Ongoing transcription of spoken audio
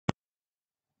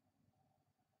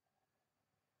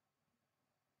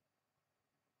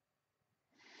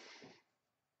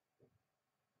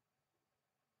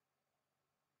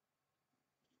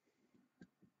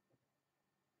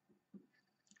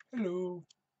Hello,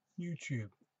 YouTube.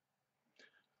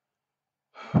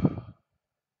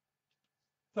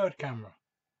 Third camera.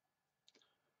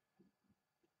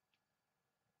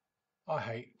 I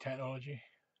hate technology.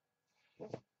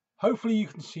 Hopefully you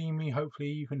can see me, hopefully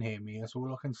you can hear me, that's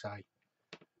all I can say.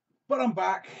 But I'm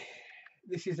back.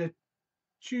 This is a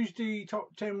Tuesday top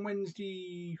 10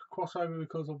 Wednesday crossover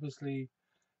because obviously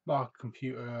my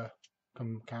computer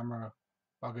camera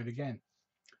buggered again.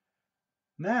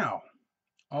 Now,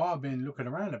 I've been looking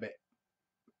around a bit.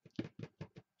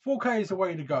 4K is the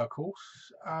way to go, of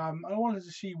course. I wanted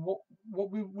to see what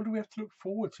do we have to look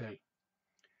forward to.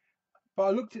 But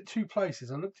I looked at two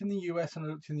places. I looked in the US and I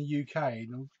looked in the UK,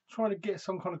 and I'm trying to get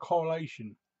some kind of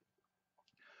correlation.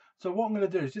 So what I'm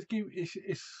going to do is just give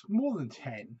it's more than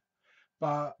 10,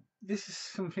 but this is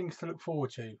some things to look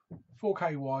forward to,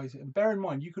 4K wise. And bear in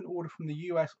mind, you can order from the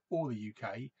US or the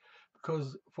UK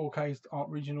because 4Ks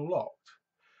aren't regional locked.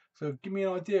 So give me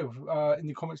an idea of in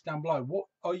the comments down below. What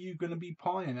are you going to be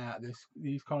buying out of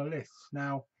these kind of lists?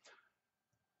 Now,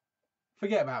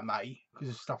 forget about May because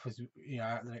the stuff is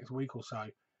out the next week or so.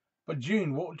 But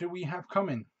June, what do we have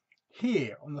coming?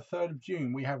 Here on the 3rd of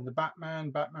June, we have the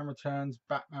Batman, Batman Returns,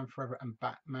 Batman Forever, and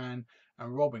Batman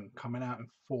and Robin coming out in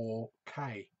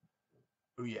 4K.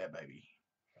 Oh yeah, baby.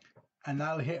 And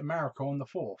that'll hit America on the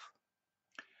 4th.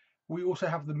 We also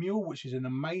have The Mule, which is an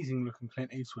amazing looking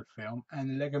Clint Eastwood film, and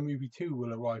the Lego Movie 2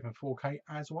 will arrive in 4K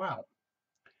as well.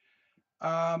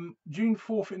 June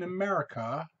 4th in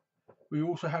America, we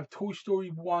also have Toy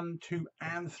Story 1, 2,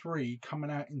 and 3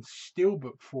 coming out in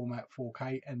Steelbook format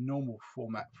 4K and normal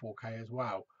format 4K as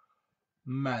well.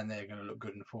 Man, they're going to look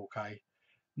good in 4K.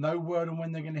 No word on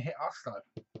when they're going to hit us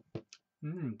though.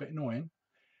 Bit annoying.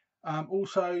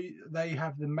 Also, they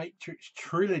have the Matrix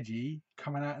trilogy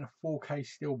coming out in a 4K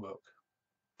Steelbook.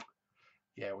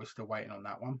 Yeah, we're still waiting on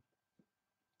that one.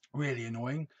 Really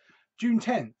annoying. June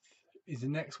 10th is the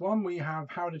next one. We have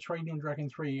How to Train Your Dragon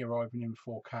 3 arriving in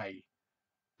 4K.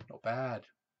 Not bad.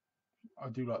 I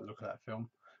do like the look of that film,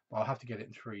 but I'll have to get it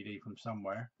in 3D from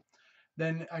somewhere.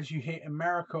 Then, as you hit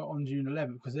America on June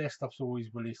 11th, because their stuff's always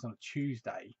released on a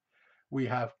Tuesday, we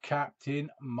have Captain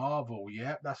Marvel.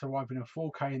 Yep, that's arriving in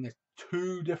 4K, and there's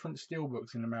two different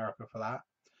steelbooks in America for that.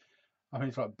 I think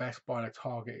it's like Best Buy and a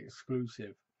Target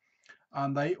exclusive.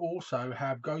 And they also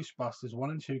have Ghostbusters 1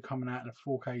 and 2 coming out in a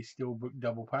 4K steelbook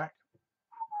double pack.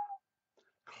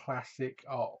 Classic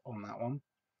art on that one.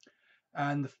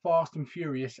 And the Fast and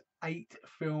Furious 8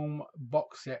 film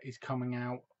box set is coming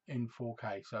out in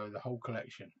 4K, so the whole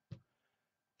collection.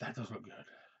 That does look good.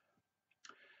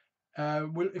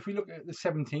 If we look at the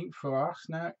 17th for us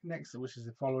next, which is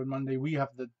the following Monday, we have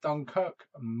the Dunkirk,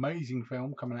 amazing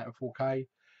film coming out in 4K.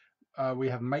 We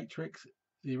have Matrix,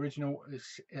 the original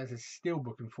as a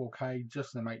steelbook in 4K,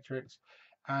 just the Matrix,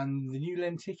 and the new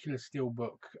lenticular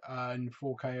steelbook in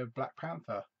 4K of Black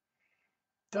Panther.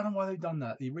 Don't know why they've done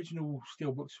that. The original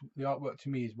steelbooks, the artwork to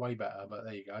me is way better, but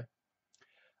there you go.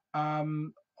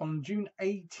 On June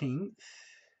 18th,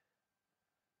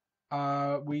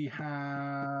 we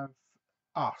have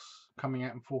Us coming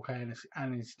out in 4K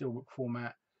and in steelbook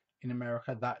format in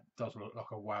America. That does look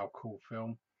like a wow, cool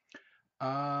film.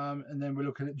 And then we're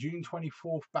looking at June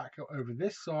 24th back over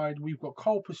this side. We've got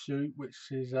Cold Pursuit, which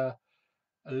is a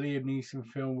Liam Neeson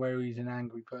film where he's an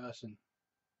angry person.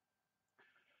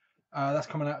 That's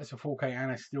coming out as a 4K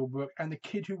and a steelbook. And The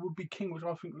Kid Who Would Be King, which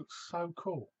I think looks so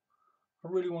cool. I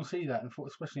really want to see that,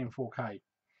 especially in 4K.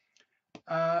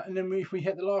 And then if we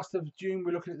hit the last of June,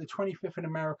 we're looking at the 25th in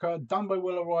America. Dumbo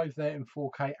will arrive there in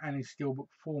 4K and in steelbook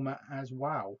format as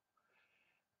well.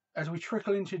 As we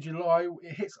trickle into July,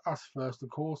 it hits us first, of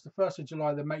course. The 1st of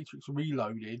July, The Matrix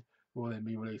Reloaded will then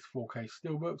be released 4K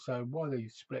steelbook. So why they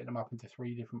splitting them up into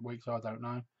 3 different weeks, I don't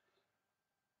know.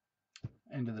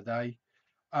 End of the day.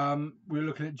 We're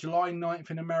looking at July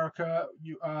 9th in America.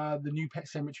 The new Pet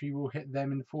Cemetery will hit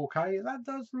them in 4K. That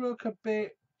does look a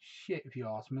bit shit, if you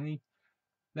ask me.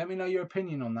 Let me know your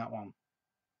opinion on that one.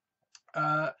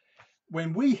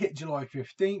 When we hit July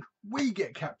 15th, we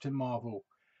get Captain Marvel,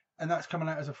 and that's coming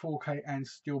out as a 4K and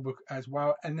steelbook as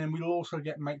well. And then we'll also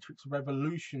get Matrix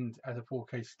Revolutions as a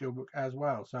 4K steelbook as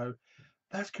well. So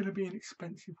that's going to be an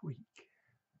expensive week.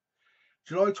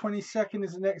 July 22nd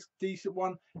is the next decent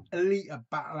one. Alita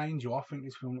Battle Angel. I think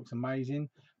this film looks amazing.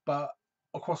 But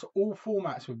across all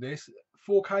formats with this,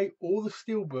 4K or the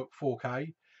steelbook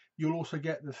 4K, you'll also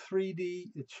get the 3D,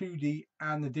 the 2D,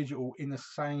 and the digital in the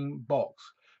same box.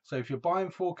 So if you're buying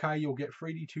 4K, you'll get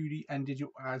 3D, 2D, and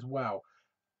digital as well.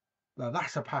 Now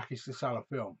that's a package to sell a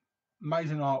film.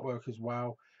 Amazing artwork as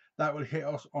well. That will hit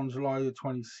us on July the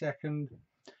 22nd.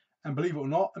 And believe it or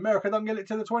not, America doesn't get it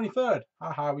till the 23rd.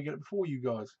 Haha, we get it before you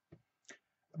guys.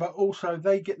 But also,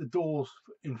 they get The Doors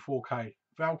in 4K.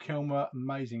 Val Kilmer,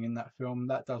 amazing in that film.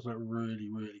 That does look really,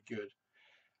 really good.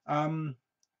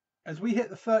 As we hit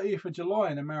the 30th of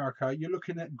July in America, you're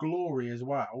looking at Glory as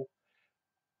well.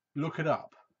 Look it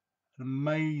up. An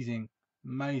amazing,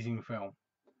 amazing film.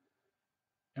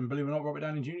 And believe it or not, Robert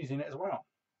Downey Jr. is in it as well.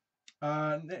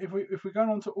 If we're going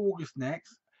on to August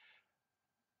next,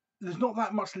 there's not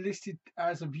that much listed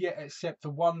as of yet, except the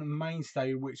one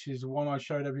mainstay, which is the one I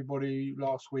showed everybody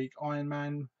last week. Iron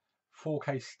Man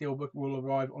 4K Steelbook will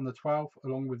arrive on the 12th,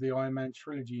 along with the Iron Man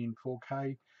trilogy in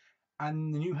 4K.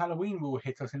 And the new Halloween will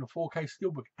hit us in a 4K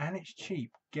Steelbook, and it's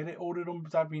cheap. Get it ordered on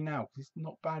Badavi now, because it's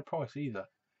not bad price either.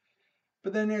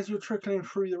 But then as you're trickling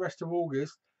through the rest of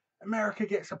August, America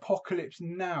gets Apocalypse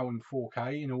Now in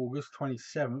 4K in August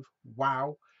 27th.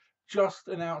 Wow. Just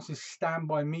announces Stand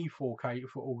By Me 4K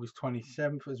for August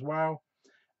 27th as well.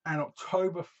 And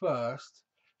October 1st,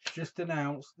 just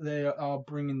announced they are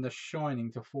bringing The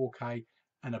Shining to 4K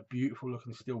and a beautiful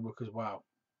looking steelbook as well.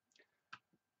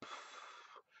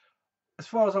 As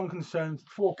far as I'm concerned,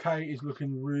 4K is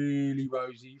looking really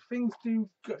rosy. Things do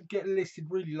get listed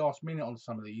really last minute on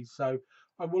some of these, so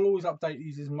I will always update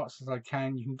these as much as I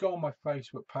can. You can go on my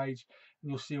Facebook page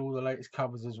and you'll see all the latest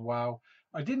covers as well.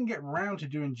 I didn't get round to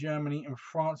doing Germany and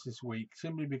France this week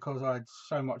simply because I had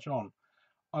so much on.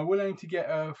 I will aim to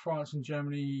get France and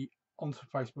Germany onto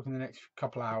Facebook in the next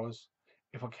couple of hours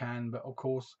if I can, but of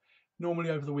course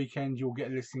normally over the weekend you'll get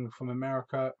a listing from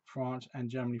America, France and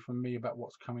Germany from me about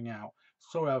what's coming out.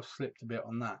 Sorry I've slipped a bit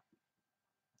on that.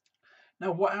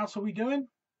 Now what else are we doing?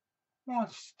 Well, I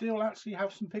still actually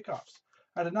have some pickups.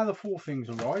 I had another 4 things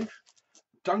arrive.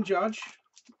 Don't Judge,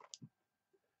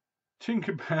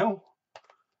 Tinkerbell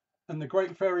and The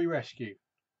Great Fairy Rescue.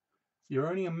 You're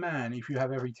only a man if you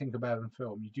have every Tinkerbell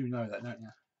film. You do know that, don't you?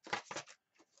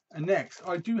 And next,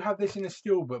 I do have this in a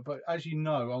steelbook, but as you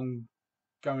know, I'm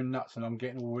going nuts and I'm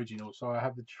getting original. So I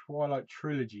have the Twilight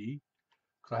Trilogy,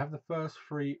 because I have the first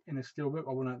 3 in a steelbook.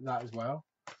 I want that as well.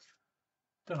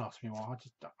 Don't ask me why. I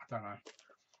don't know.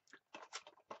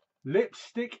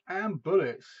 Lipstick and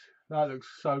Bullets. That looks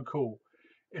so cool.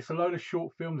 It's a load of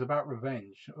short films about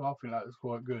revenge. I think that looks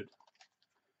quite good.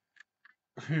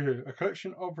 A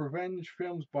collection of revenge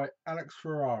films by Alex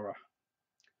Ferrara.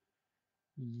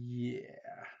 Yeah,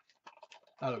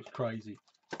 that looks crazy.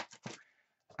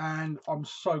 And I'm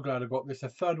so glad I got this. The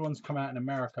third one's come out in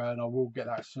America, and I will get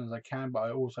that as soon as I can. But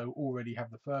I also already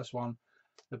have the first one,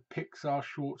 the Pixar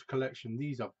Shorts collection.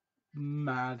 These are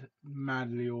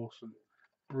madly awesome.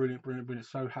 Brilliant, brilliant, brilliant.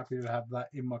 So happy to have that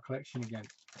in my collection again.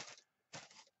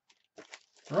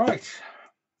 Right,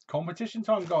 competition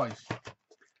time, guys.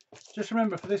 Just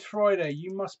remember, for this Friday,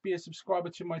 you must be a subscriber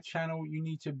to my channel. You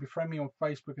need to befriend me on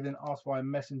Facebook and then ask via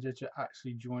Messenger to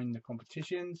actually join the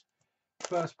competitions.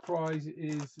 First prize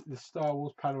is the Star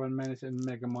Wars Padawan Menace and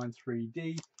Megamind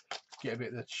 3D. Get a bit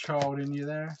of the child in you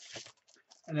there.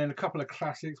 And then a couple of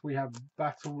classics. We have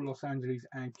Battle Los Angeles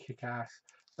and Kick-Ass.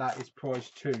 That is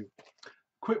prize 2.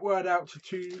 Quick word out to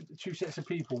two sets of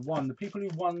people. One, the people who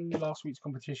won last week's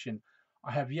competition.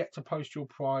 I have yet to post your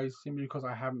prize simply because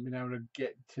I haven't been able to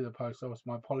get to the post office.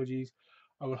 My apologies.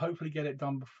 I will hopefully get it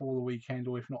done before the weekend,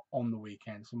 or if not on the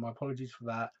weekend. So my apologies for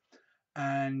that.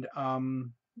 And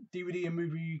DVD and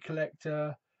movie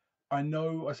collector. I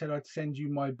know I said I'd send you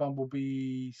my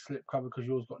Bumblebee slipcover because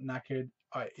yours got knackered.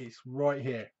 It's right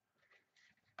here.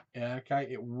 Yeah, okay.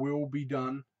 It will be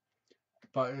done.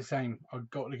 But the same, I've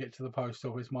got to get to the post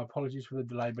office. My apologies for the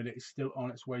delay, but it's still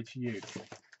on its way to you.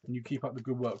 And you keep up the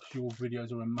good work because your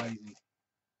videos are amazing.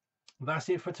 That's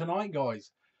it for tonight,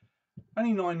 guys.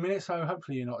 Only 9 minutes, so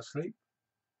hopefully you're not asleep.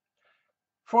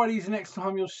 Friday's the next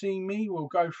time you'll see me. We'll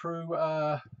go through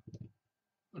the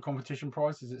competition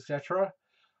prices, etc.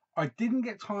 I didn't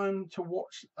get time to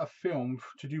watch a film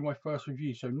to do my first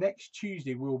review, so next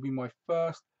Tuesday will be my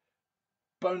first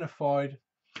bona fide,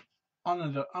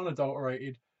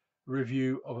 unadulterated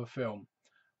review of a film.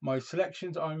 My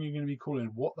selections are only going to be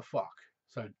calling What the Fuck,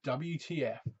 so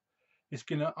WTF.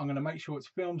 I'm going to make sure it's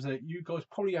films that you guys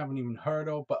probably haven't even heard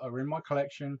of but are in my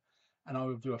collection, and I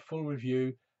will do a full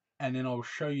review, and then I will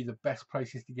show you the best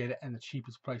places to get it and the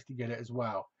cheapest place to get it as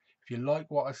well. If you like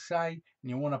what I say and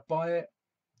you want to buy it,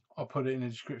 I'll put it in the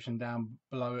description down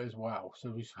below as well.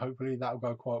 So hopefully that will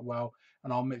go quite well,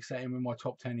 and I'll mix that in with my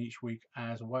top 10 each week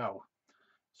as well.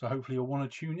 So hopefully you'll want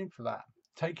to tune in for that.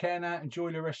 Take care now.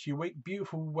 Enjoy the rest of your week.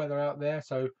 Beautiful weather out there.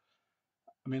 So,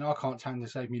 I mean, I can't stand to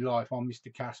save me life. I'm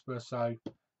Mr. Casper. So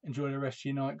enjoy the rest of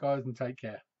your night, guys, and take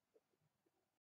care.